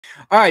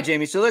All right,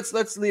 Jamie. So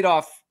let's lead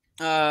off.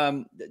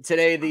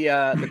 Today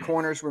the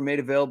corners were made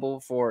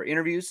available for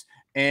interviews,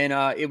 and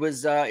it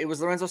was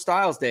Lorenzo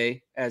Styles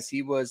Day, as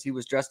he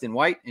was dressed in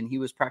white and he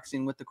was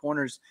practicing with the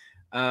corners.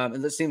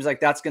 And it seems like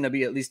that's going to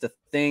be at least a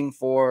thing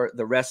for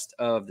the rest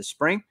of the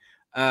spring.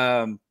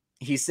 I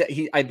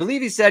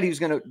believe he said he was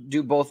going to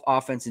do both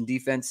offense and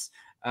defense.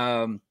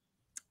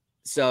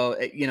 So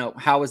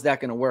how is that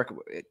going to work?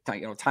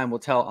 Time will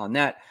tell on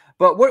that.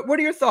 But what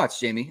are your thoughts,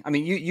 Jamie? I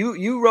mean,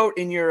 you wrote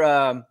in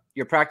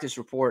your practice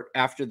report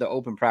after the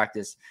open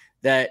practice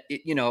that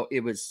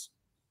it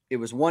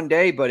was one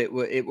day, but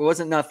it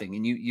wasn't nothing,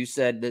 and you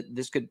said that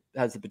this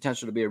has the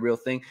potential to be a real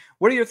thing.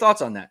 What are your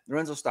thoughts on that,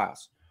 Lorenzo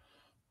Styles?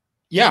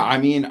 Yeah, I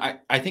mean,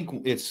 I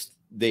think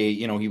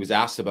he was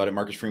asked about it.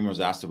 Marcus Freeman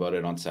was asked about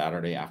it on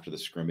Saturday after the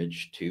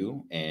scrimmage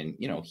too, and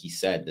he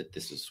said that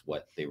this is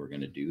what they were going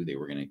to do. They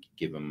were going to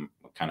give him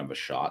kind of a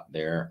shot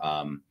there.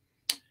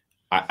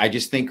 I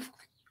just think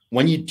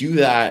when you do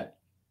that,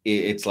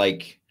 it's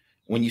like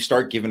when you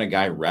start giving a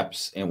guy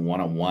reps and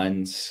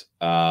one-on-ones,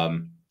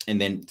 and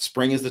then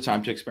spring is the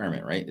time to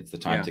experiment, right? It's the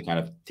time to kind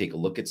of take a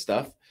look at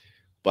stuff.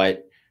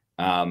 But,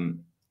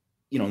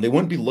 they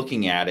wouldn't be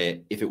looking at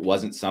it if it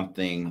wasn't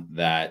something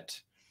that,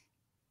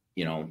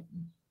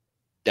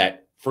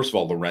 that first of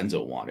all,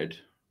 Lorenzo wanted,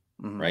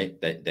 right?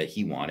 That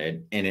he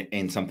wanted,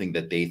 and something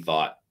that they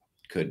thought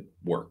could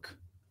work,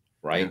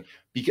 right?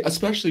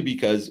 Especially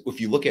because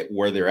if you look at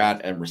where they're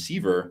at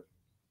receiver,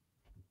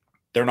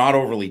 they're not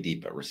overly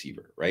deep at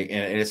receiver, right?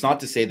 And it's not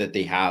to say that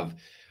they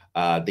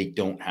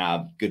don't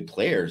have good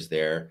players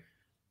there,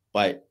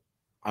 but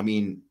I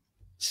mean,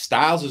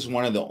 Styles is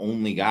one of the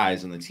only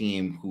guys on the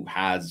team who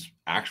has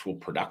actual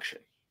production.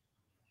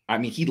 I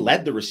mean, he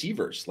led the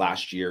receivers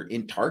last year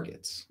in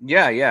targets.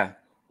 Yeah.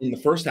 In the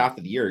first half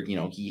of the year,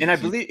 I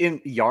believe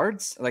in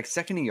yards, like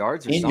second in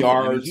yards or in something.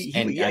 yards,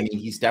 I mean,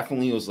 he's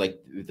definitely was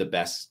like the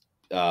best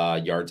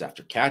yards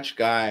after catch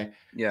guy.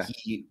 Yeah.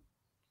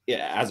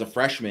 As a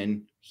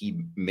freshman,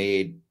 he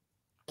made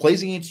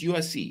plays against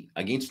USC,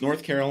 against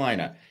North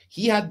Carolina.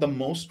 He had the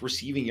most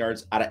receiving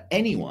yards out of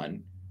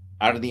anyone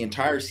out of the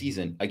entire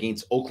season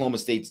against Oklahoma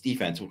State's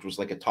defense, which was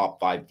like a top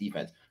 5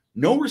 defense.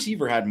 No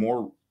receiver had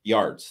more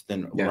yards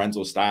than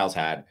Lorenzo Styles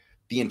had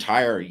the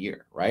entire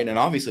year, right? And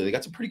obviously they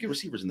got some pretty good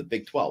receivers in the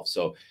Big 12.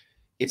 So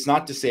it's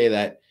not to say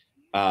that,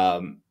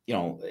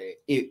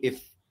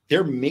 if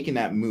they're making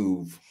that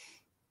move,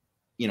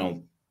 I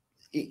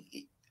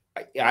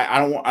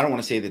don't want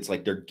to say that's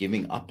like they're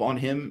giving up on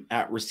him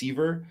at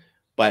receiver,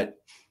 but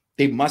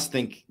they must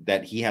think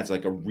that he has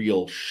like a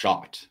real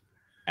shot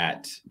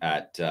at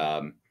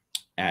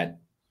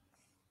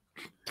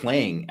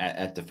playing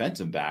at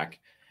defensive back.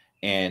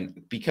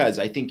 And because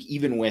I think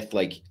even with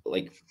like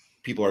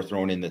people are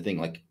throwing in the thing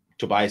like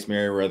Tobias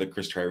Merriweather,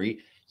 Chris Tyree,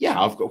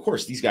 of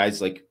course these guys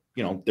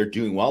they're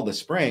doing well this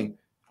spring,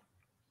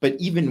 but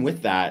even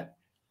with that,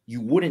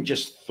 you wouldn't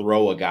just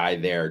throw a guy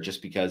there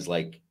just because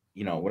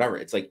whatever.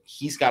 It's like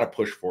he's got to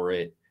push for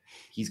it.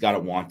 He's got to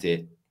want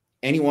it.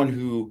 Anyone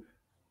who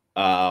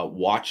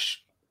watched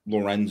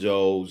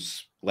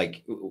Lorenzo's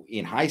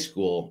in high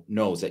school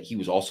knows that he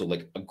was also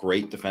like a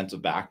great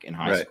defensive back in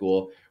high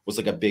school, was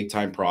like a big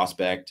time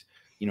prospect.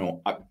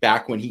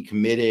 Back when he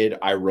committed,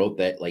 I wrote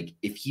that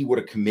if he would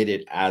have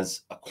committed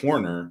as a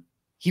corner,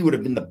 he would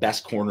have been the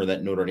best corner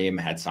that Notre Dame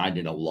had signed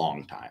in a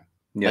long time.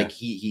 Yeah.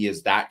 He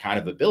is that kind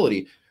of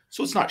ability.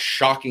 So it's not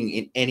shocking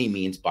in any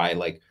means by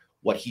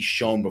what he's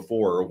shown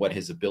before or what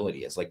his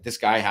ability is. This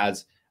guy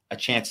has a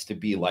chance to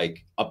be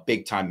a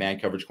big time man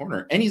coverage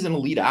corner, and he's an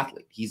elite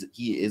athlete.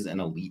 He is an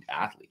elite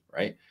athlete.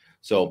 Right.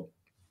 So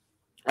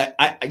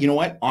I you know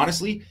what,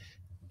 honestly,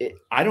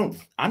 I'm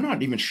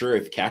not even sure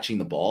if catching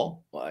the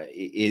ball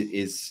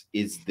is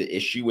the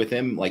issue with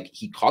him.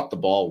 He caught the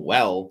ball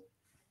well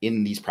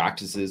in these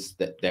practices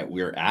that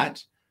we're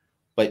at,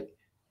 but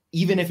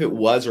even if it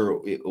was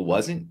or it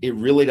wasn't, it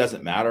really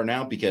doesn't matter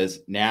now, because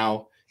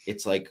now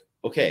it's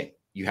okay,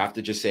 you have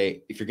to just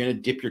say, if you're going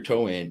to dip your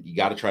toe in, you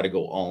got to try to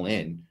go all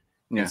in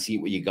and see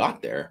what you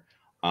got there.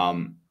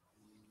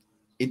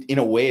 In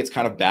a way, it's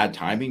kind of bad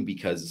timing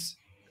because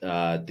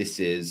this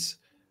is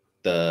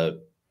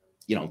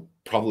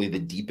probably the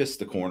deepest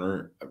the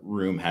corner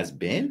room has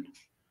been.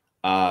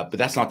 But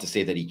that's not to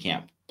say that he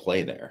can't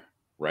play there,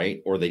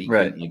 right? Or that he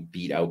can't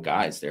beat out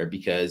guys there,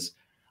 because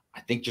I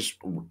think just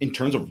in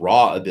terms of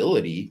raw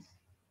ability,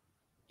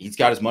 he's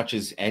got as much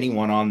as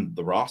anyone on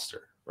the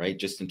roster, right?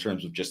 Just in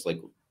terms of just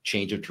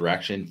change of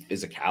direction,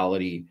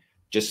 physicality,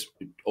 just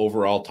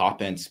overall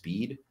top end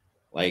speed.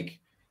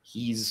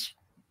 He's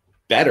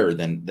better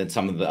than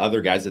some of the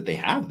other guys that they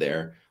have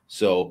there.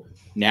 So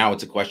now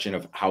it's a question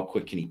of how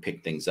quick can he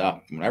pick things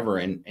up, whatever.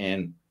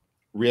 And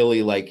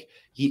really,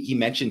 he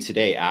mentioned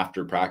today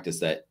after practice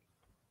that,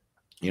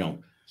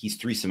 he's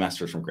 3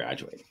 semesters from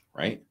graduating.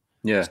 Right.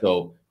 Yeah.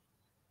 So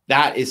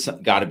that is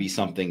got to be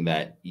something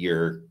that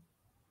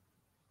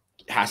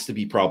has to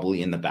be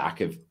probably in the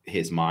back of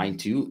his mind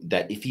too,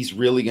 that if he's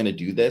really going to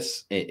do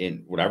this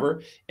and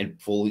whatever,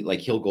 and fully,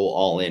 he'll go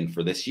all in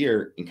for this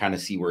year and kind of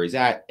see where he's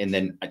at. And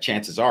then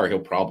chances are he'll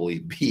probably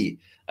be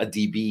a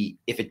DB.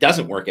 If it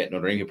doesn't work at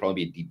Notre Dame, he'll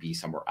probably be a DB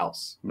somewhere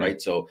else,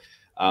 right? So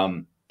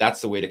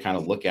that's the way to kind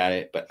of look at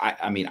it. But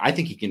I mean, I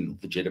think he can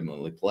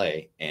legitimately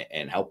play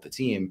and help the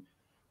team.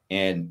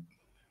 And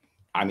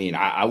I mean,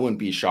 I wouldn't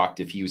be shocked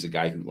if he was a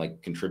guy who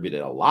like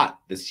contributed a lot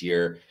this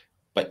year,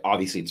 but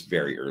obviously it's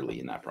very early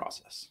in that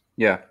process.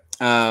 Yeah.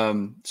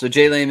 So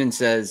Jay Lehman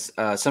says,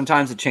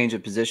 sometimes a change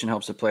of position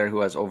helps a player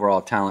who has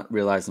overall talent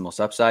realize the most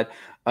upside.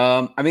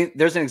 I mean,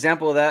 there's an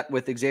example of that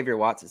with Xavier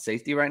Watts at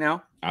safety right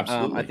now.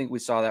 Absolutely. I think we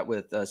saw that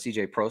with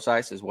CJ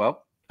Prosise as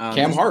well.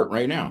 Cam Hart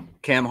right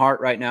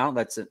now.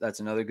 That's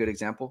another good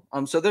example.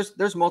 So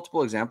there's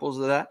multiple examples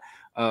of that,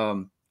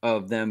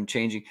 of them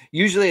changing.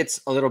 Usually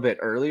it's a little bit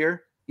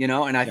earlier, you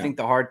know, and I think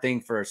the hard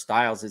thing for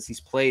Styles is he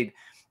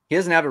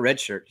doesn't have a red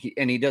shirt. He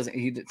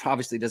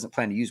obviously doesn't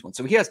plan to use one.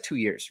 So he has 2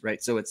 years,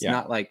 right? So it's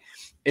not like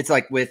it's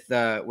like with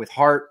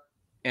Hart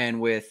and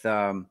with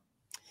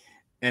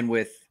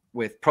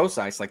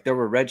Prosise, like there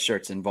were red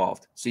shirts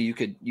involved. So you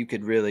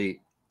could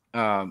really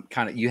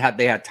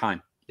they had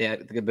time. They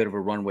had a bit of a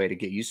runway to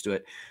get used to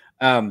it.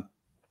 I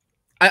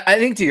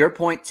think to your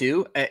point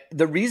too,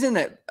 the reason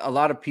that a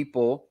lot of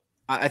people,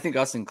 I think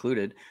us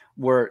included,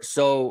 were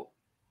so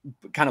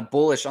kind of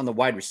bullish on the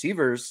wide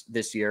receivers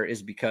this year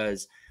is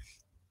because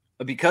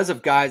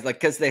of guys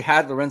because they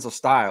had Lorenzo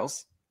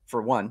Styles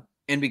for one,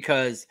 and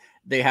because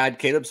they had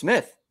Caleb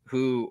Smith,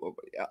 who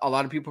a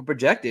lot of people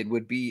projected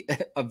would be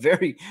a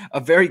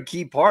very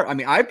key part. I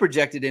mean, I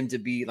projected him to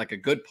be like a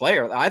good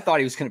player. I thought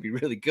he was going to be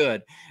really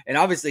good. And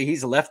obviously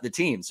he's left the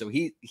team. So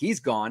he's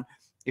gone.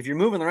 If you're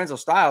moving Lorenzo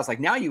Styles, like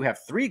now you have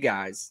 3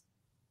 guys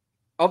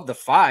of the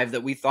 5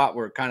 that we thought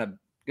were kind of,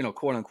 you know,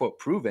 quote unquote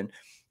proven.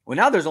 Well,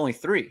 now there's only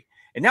 3.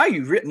 And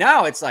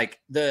now it's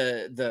like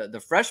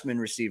the freshman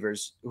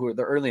receivers who are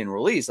the early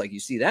enrollees, like you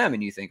see them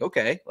and you think,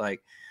 okay,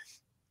 like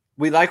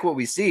we like what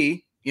we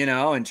see, you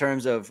know, in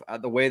terms of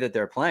the way that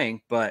they're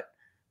playing, but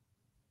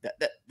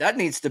that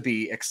needs to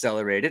be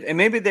accelerated. And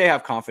maybe they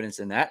have confidence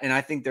in that. And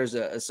I think there's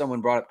someone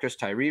brought up Chris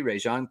Tyree, Ray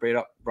Jean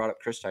brought up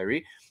Chris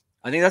Tyree.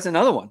 I think that's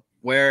another one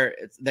where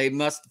they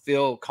must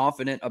feel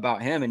confident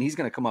about him. And he's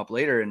going to come up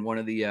later in one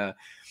of the,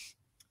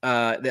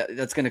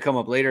 that's going to come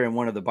up later in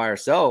one of the buy or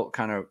sell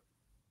kind of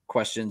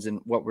questions and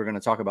what we're going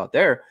to talk about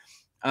there.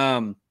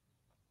 But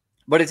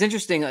it's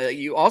interesting.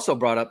 You also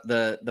brought up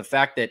the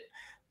fact that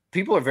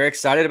people are very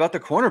excited about the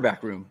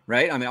cornerback room,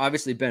 right? I mean,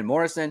 obviously Ben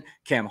Morrison,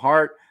 Cam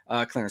Hart,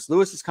 Clarence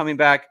Lewis is coming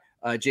back.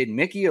 Jaden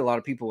Mickey, a lot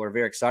of people are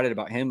very excited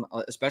about him,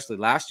 especially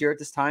last year at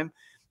this time.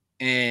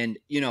 And,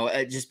 you know,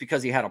 just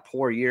because he had a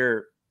poor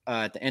year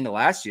at the end of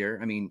last year,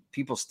 I mean,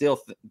 people still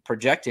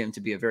project him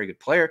to be a very good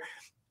player.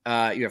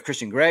 You have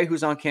Christian Gray,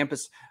 who's on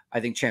campus. I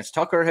think Chance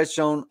Tucker has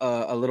shown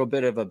a little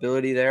bit of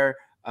ability there.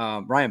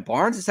 Ryan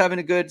Barnes is having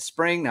a good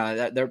spring.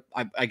 Now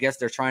I guess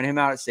they're trying him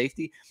out at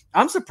safety.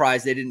 I'm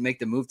surprised they didn't make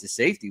the move to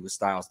safety with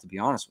Styles, to be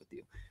honest with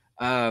you,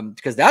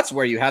 because that's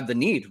where you have the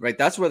need, right?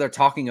 That's where they're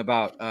talking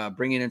about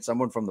bringing in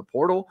someone from the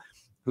portal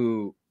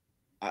who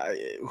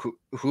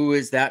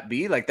is that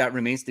be? Like that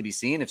remains to be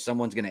seen if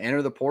someone's going to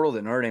enter the portal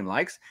that Notre Dame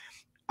likes.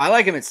 I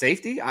like him at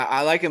safety.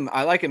 I like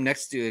him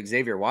next to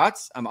Xavier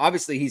Watts.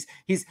 Obviously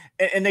he's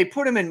and they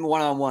put him in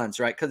one-on-ones,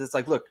 right? Because it's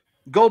like, look,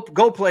 go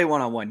play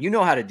one-on-one. You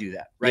know how to do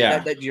that, right? Yeah.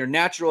 That you're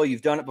natural.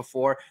 You've done it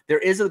before. There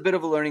is a bit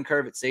of a learning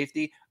curve at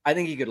safety. I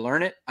think he could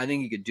learn it. I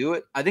think he could do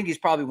it. I think he's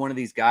probably one of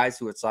these guys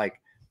who it's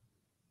like,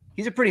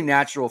 he's a pretty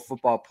natural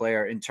football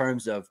player in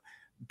terms of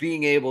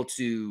being able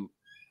to,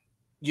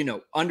 you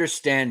know,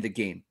 understand the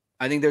game.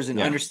 I think there's an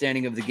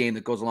understanding of the game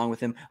that goes along with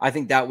him. I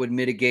think that would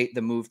mitigate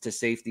the move to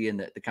safety and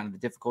the kind of the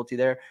difficulty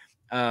there.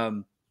 But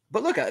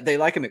look, they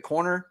like him at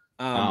corner.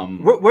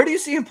 Where do you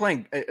see him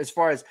playing as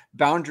far as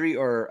boundary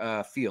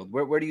or field?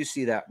 Where do you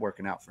see that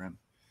working out for him?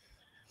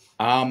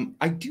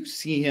 I do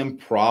see him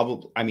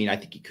probably. I mean, I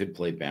think he could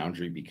play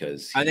boundary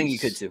because I think he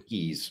could too.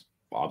 He's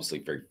obviously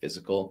very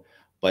physical,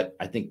 but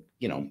I think,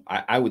 you know,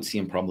 I would see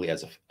him probably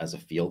as a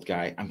field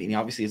guy. I mean, he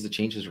obviously has to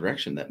change his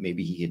direction that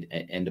maybe he could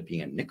end up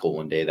being a nickel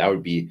one day. That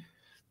would be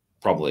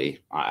probably,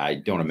 I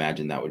don't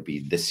imagine that would be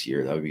this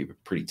year. That would be a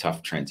pretty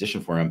tough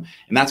transition for him.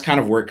 And that's kind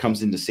of where it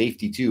comes into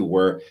safety too,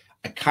 where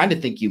I kind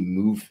of think you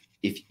move,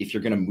 if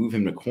you're going to move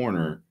him to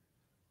corner,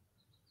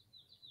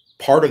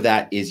 part of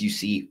that is you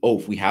see,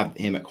 if we have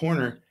him at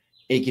corner,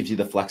 it gives you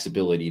the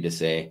flexibility to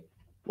say,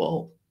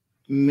 well,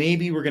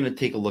 maybe we're going to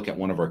take a look at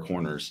one of our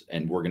corners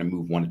and we're going to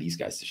move one of these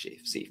guys to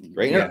safety,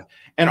 right? Yeah.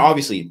 And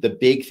obviously the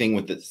big thing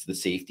with the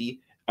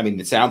safety, I mean,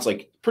 it sounds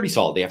like pretty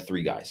solid. They have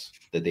 3 guys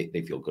that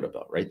they feel good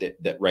about, right?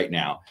 That right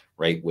now,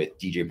 right, with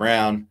DJ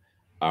Brown,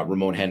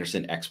 Ramon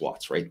Henderson, X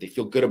Watts, right? They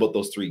feel good about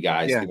those 3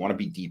 guys. Yeah. They want to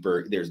be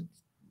deeper. There's a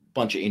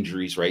bunch of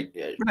injuries, right?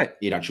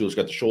 Adon Schuler's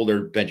got the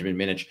shoulder. Benjamin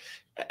Minich,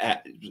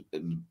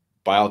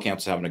 by all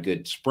accounts, having a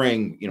good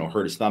spring, you know,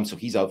 hurt his thumb. So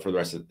he's out for the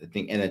rest of the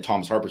thing. And then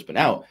Thomas Harper's been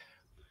out.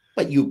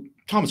 But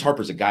Thomas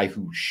Harper's a guy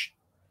who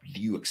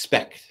you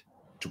expect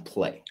to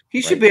play.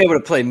 He should be able to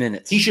play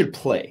minutes. He should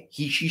play.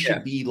 He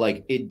should be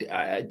like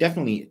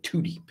definitely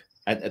 2 deep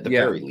at the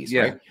very least,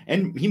 right?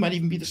 And he might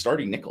even be the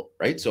starting nickel,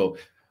 right? So,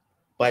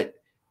 but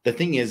the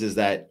thing is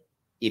that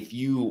if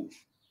you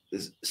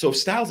so if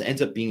Styles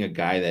ends up being a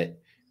guy that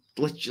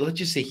let's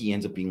just say he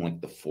ends up being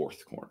like the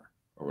fourth corner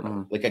or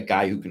whatever, like a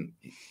guy who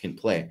can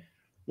play.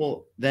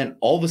 Well, then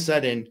all of a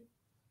sudden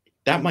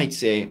that might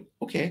say,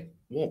 okay,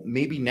 well,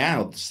 maybe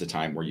now it's the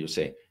time where you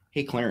say,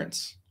 hey,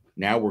 Clarence,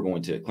 now we're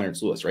going to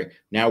Clarence Lewis, right?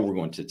 Now we're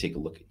going to take a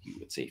look at you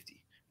at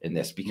safety in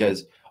this,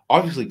 because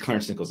obviously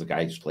Clarence Nickel's a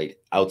guy who's played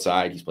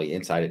outside. He's played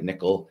inside at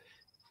nickel.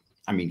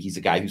 I mean, he's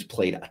a guy who's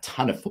played a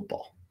ton of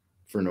football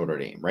for Notre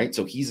Dame, right?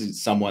 So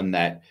he's someone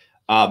that,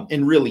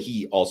 and really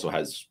he also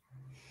has,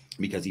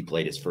 because he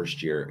played his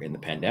first year in the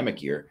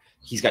pandemic year,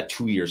 he's got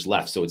 2 years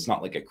left. So it's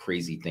not like a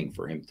crazy thing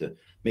for him to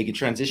make a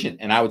transition.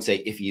 And I would say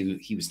if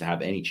he was to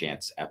have any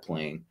chance at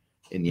playing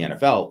in the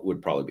NFL, it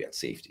would probably be at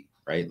safety,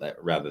 right?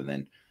 Rather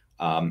than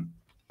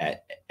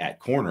at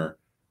corner.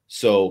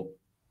 So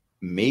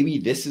maybe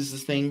this is the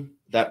thing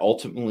that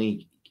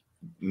ultimately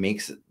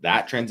makes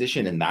that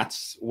transition, and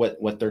that's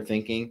what they're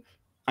thinking.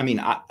 I mean,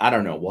 I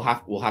don't know.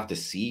 We'll have to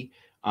see.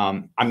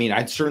 I mean,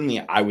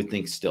 I would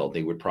think still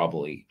they would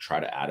probably try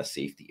to add a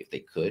safety if they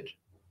could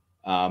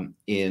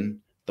in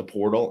the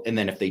portal. And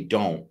then if they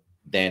don't,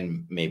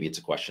 then maybe it's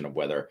a question of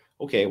whether,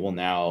 okay, well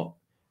now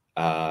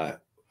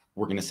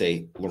we're going to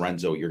say,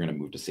 Lorenzo, you're going to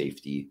move to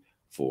safety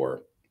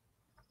for,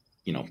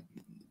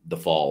 the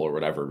fall or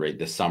whatever, right?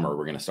 This summer,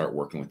 we're going to start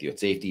working with you at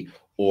safety,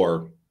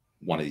 or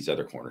one of these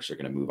other corners are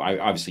going to move.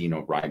 Obviously,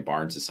 Ryan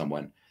Barnes is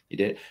someone they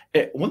did.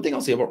 One thing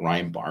I'll say about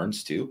Ryan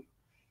Barnes too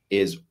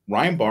is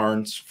Ryan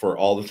Barnes, for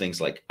all the things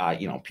like,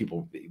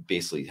 people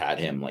basically had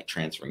him like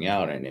transferring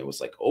out and it was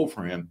like, oh,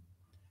 for him.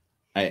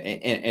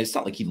 And it's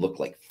not like he looked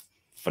like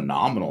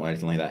phenomenal or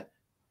anything like that.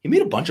 He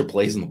made a bunch of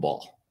plays in the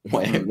ball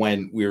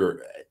when we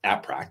were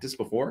at practice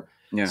before.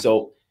 Yeah.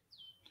 So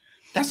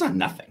that's not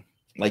nothing.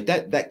 Like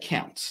that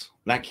counts.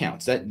 That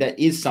counts. That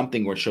is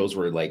something where it shows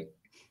where, like,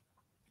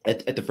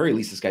 at the very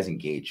least, this guy's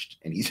engaged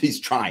and he's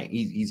trying.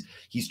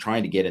 He's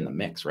trying to get in the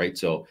mix, right?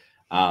 So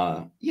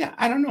yeah,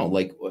 I don't know.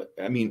 Like,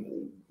 I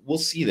mean, we'll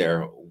see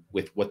there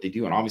with what they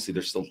do, and obviously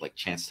there's still like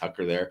Chance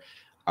Tucker there.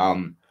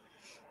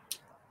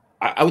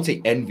 I would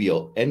say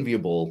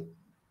enviable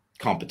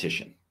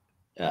competition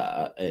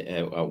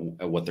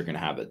at what they're going to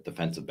have at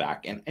defensive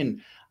back,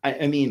 and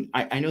I mean,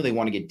 I know they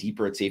want to get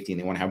deeper at safety and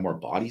they want to have more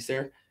bodies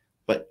there.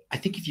 But I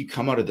think if you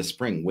come out of the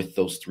spring with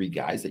those three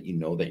guys that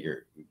that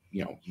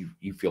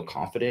you feel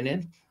confident in,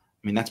 I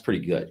mean, that's pretty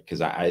good, because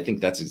I think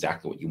that's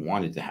exactly what you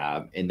wanted to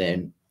have. And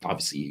then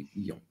obviously,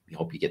 you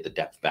hope you get the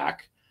depth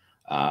back,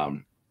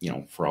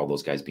 for all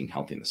those guys being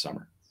healthy in the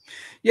summer.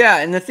 Yeah,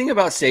 and the thing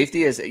about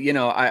safety is,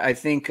 I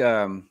think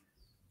for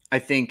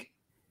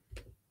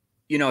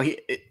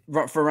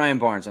Ryan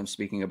Barnes, I'm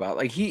speaking about,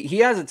 like, he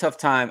has a tough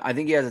time. I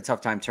think he has a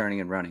tough time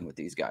turning and running with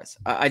these guys.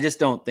 I just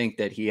don't think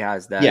that he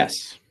has that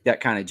that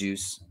kind of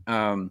juice.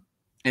 And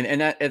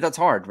that's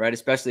hard, right?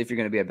 Especially if you're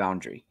going to be a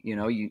boundary. You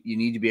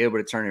need to be able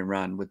to turn and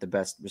run with the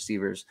best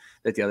receivers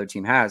that the other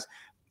team has.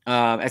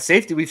 At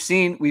safety, we've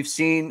seen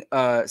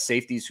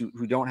safeties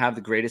who don't have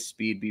the greatest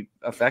speed be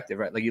effective,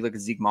 right? Like you look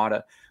at Zeke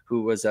Mata,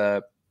 who was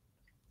I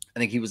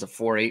think he was a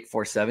 4.8,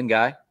 4.7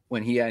 guy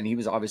when he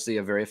was obviously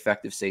a very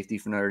effective safety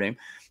for Notre Dame.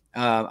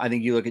 I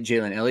think you look at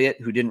Jalen Elliott,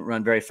 who didn't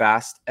run very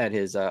fast at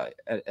his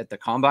at the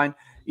combine.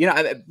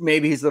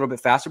 Maybe he's a little bit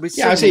faster, but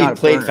I say he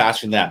played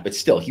faster than that, but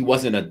still, he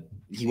wasn't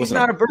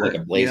not a burner, like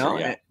a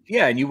blazer.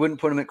 And you wouldn't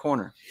put him at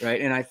corner,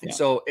 right? And I think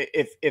so.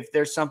 If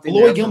there's something,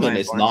 Lloyd Gilman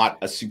is not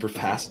a super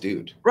fast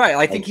dude, right?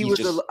 I think he was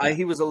a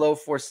low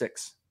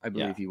 4.6, I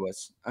believe he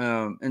was.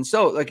 And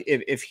so, like,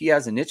 if he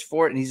has a niche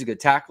for it and he's a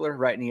good tackler,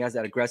 right, and he has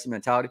that aggressive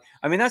mentality,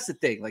 I mean, that's the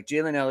thing. Like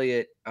Jalen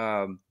Elliott,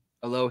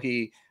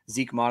 Alohi,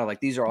 Zeke Mata,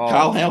 like these are all.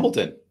 Kyle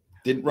Hamilton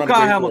didn't run.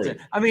 Kyle Hamilton.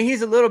 I mean,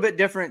 he's a little bit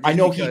different. I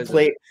know he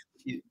played.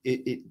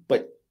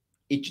 But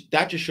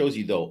that just shows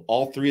you, though,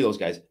 all three of those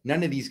guys,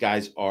 none of these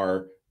guys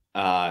are,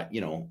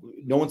 no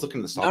one's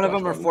looking at the stopwatch. None of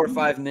them are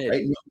 4.5 mid.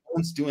 Right? No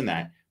one's doing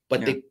that,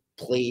 but they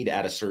played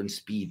at a certain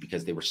speed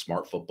because they were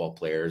smart football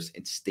players,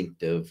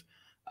 instinctive.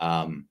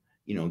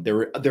 There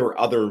were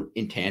other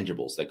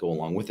intangibles that go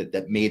along with it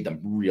that made them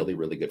really,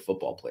 really good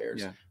football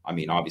players. Yeah. I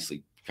mean,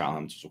 obviously, Kyle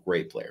Hamilton was a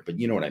great player, but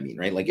you know what I mean,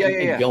 right? Like,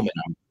 Gilman,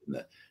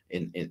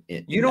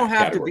 you don't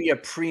have to be a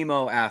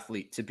primo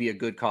athlete to be a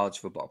good college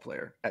football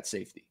player at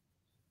safety.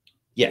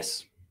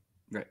 Yes.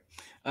 Right.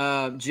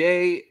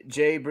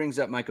 Jay brings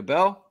up Micah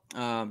Bell.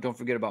 Don't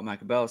forget about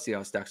Micah Bell. See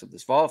how it stacks up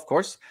this fall, of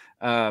course.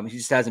 He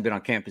just hasn't been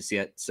on campus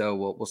yet, so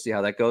we'll see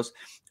how that goes.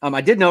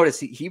 I did notice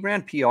he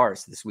ran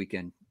PRs this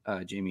weekend,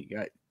 Jamie.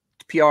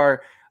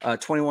 PR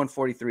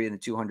 21:43 in the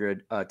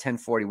 200,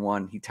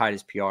 10:41. He tied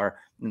his PR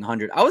in the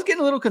 100. I was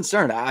getting a little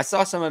concerned. I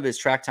saw some of his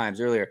track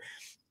times earlier,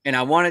 and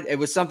it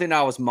was something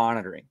I was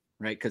monitoring,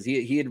 right? Because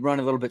he had run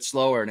a little bit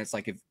slower, and it's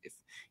like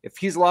if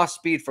he's lost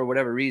speed for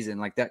whatever reason,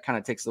 like that kind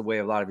of takes away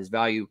a lot of his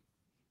value.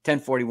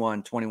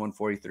 10:41,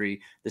 21:43.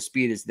 The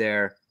speed is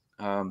there.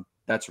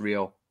 That's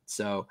real.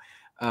 So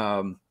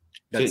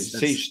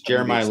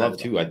Jeremiah Love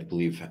too, I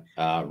believe,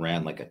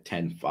 ran like a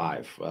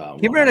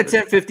 10.5. He ran a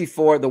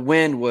 10.54. The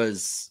wind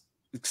was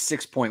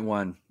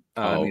 6.1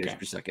 meters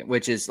per second,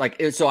 which is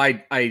like, so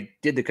I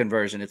did the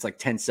conversion. It's like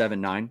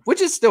 10.79,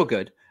 which is still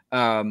good.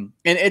 And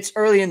it's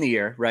early in the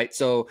year, right?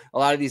 So a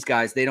lot of these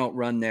guys, they don't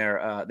run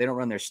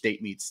their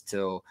state meets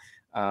till,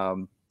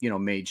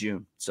 May,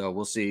 June. So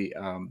we'll see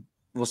how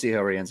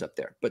he ends up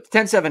there, but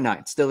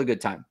 10.79, still a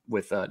good time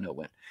with no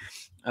win.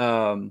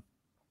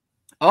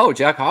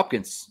 Jack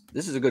Hopkins.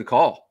 This is a good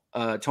call.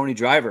 Tony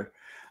Driver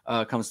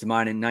comes to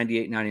mind in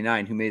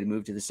 98-99, who made the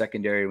move to the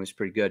secondary and was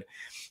pretty good.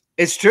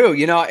 It's true.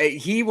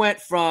 He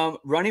went from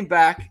running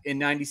back in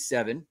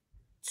 97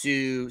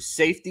 to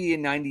safety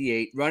in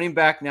 98, running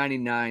back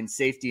 99,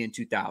 safety in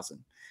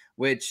 2000,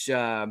 which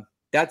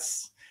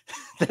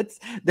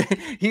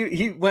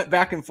he went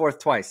back and forth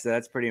twice. So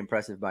that's pretty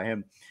impressive by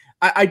him.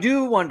 I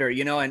do wonder,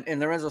 and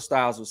Lorenzo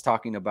Styles was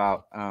talking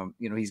about,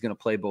 he's going to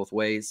play both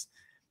ways.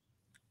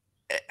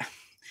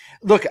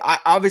 Look,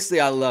 obviously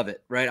I love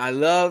it, right? I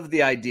love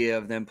the idea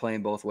of them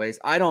playing both ways.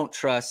 I don't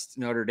trust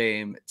Notre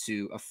Dame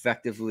to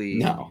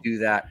effectively do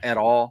that at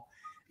all.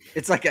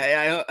 It's like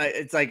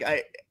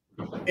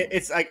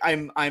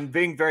I'm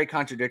being very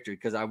contradictory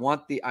because I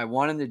want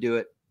him to do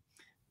it,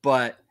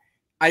 but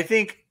I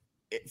think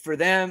for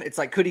them it's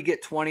like, could he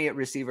get 20 at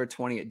receiver,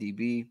 20 at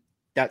DB?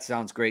 That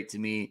sounds great to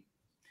me.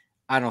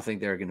 I don't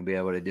think they're going to be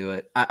able to do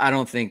it. I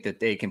don't think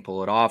that they can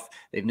pull it off.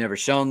 They've never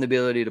shown the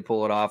ability to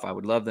pull it off. I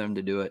would love them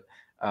to do it.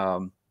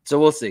 So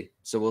we'll see.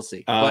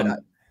 But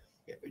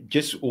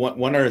just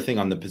one other thing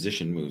on the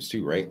position moves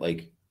too, right?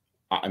 Like,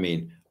 I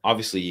mean,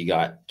 obviously you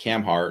got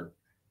Cam Hart,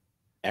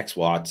 X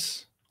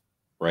Watts,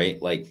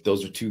 right? Like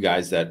those are two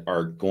guys that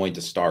are going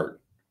to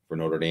start for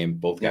Notre Dame.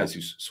 Both guys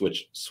who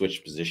switch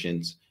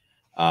positions.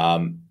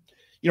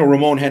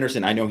 Ramon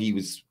Henderson, I know he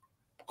was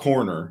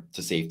corner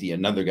to safety.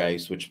 Another guy who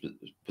switched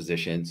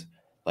positions.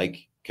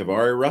 Like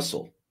Kavari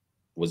Russell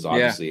was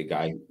obviously a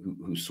guy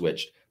who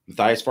switched.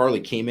 Matthias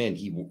Farley came in.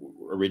 He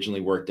originally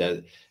worked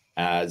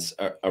as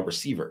a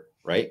receiver,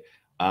 right?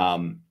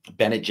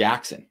 Bennett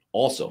Jackson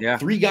also. Yeah.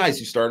 3 guys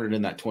who started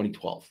in that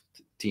 2012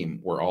 team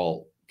were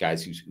all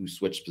guys who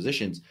switched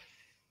positions.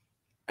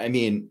 I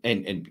mean,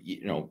 and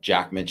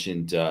Jack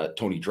mentioned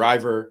Tony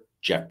Driver.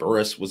 Jeff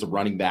Burris was a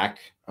running back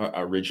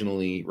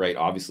originally, right?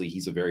 Obviously,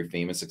 he's a very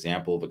famous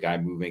example of a guy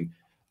moving.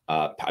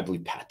 I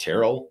believe Pat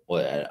Terrell,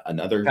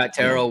 another. Pat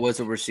Terrell was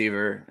a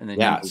receiver, and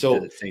then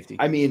so safety.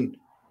 I mean,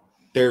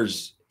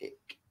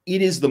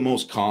 it is the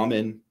most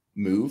common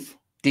move.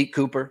 Deke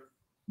Cooper.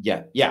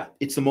 Yeah.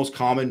 It's the most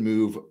common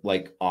move,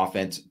 like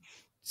offense.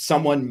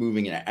 Someone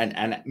moving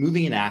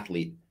an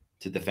athlete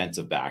to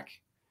defensive back.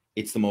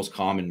 It's the most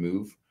common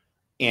move,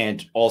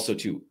 and also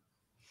too,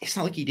 it's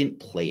not like he didn't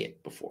play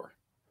it before.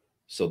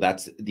 So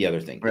that's the other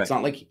thing. Right. It's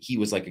not like he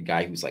was like a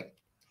guy who's like,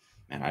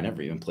 man, I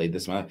never even played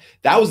this.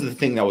 That was the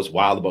thing that was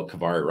wild about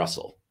Kavari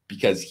Russell,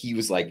 because he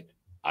was like,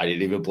 I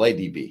didn't even play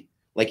DB.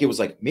 Like, it was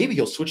like, maybe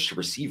he'll switch to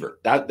receiver.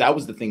 That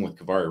was the thing with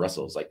Kavari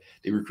Russell. It's like,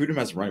 they recruited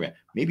him as a running back.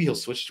 Maybe he'll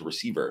switch to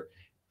receiver.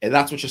 And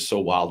that's what's just so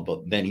wild.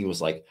 But then he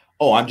was like,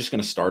 oh, I'm just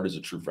going to start as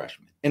a true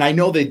freshman. And I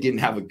know they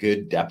didn't have a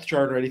good depth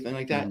chart or anything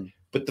like that.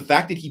 But the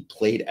fact that he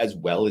played as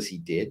well as he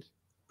did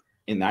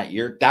in that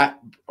year, that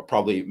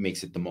probably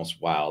makes it the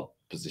most wild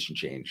position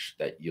change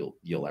that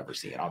you'll ever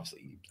see. And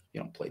obviously,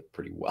 played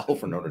pretty well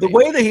for Notre Dame. The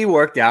way that he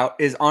worked out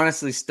is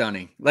honestly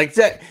stunning. Like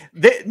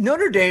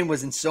Notre Dame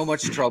was in so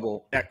much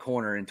trouble at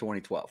corner in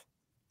 2012.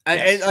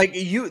 Yes.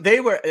 And they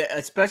were,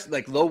 especially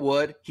like Low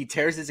Wood, he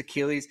tears his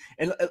Achilles.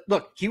 And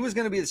look, he was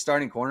going to be the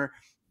starting corner.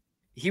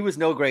 He was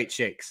no great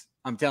shakes.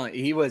 I'm telling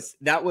you,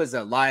 that was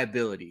a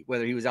liability,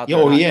 whether he was out there.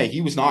 Oh, yeah, he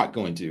was not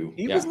going to.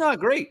 He was not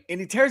great. And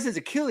he tears his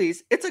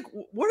Achilles. It's like,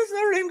 what is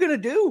Notre Dame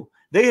going to do?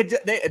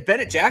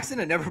 Bennett Jackson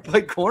had never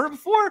played corner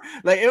before.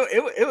 Like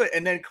it,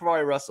 and then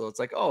Kavari Russell. It's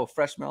like, oh,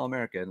 freshman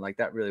All-American. Like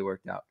that really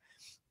worked out.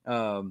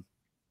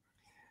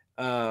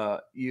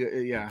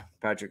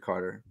 Patrick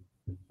Carter.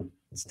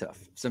 It's tough.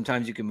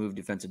 Sometimes you can move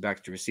defensive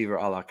backs to receiver,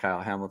 a la Kyle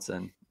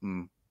Hamilton.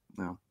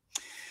 No.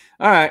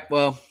 All right.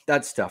 Well,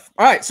 that's tough.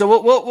 All right.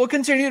 So we'll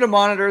continue to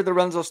monitor the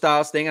Lorenzo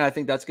Styles thing, and I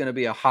think that's going to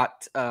be a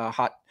hot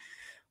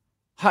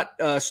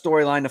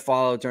storyline to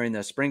follow during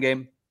the spring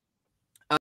game.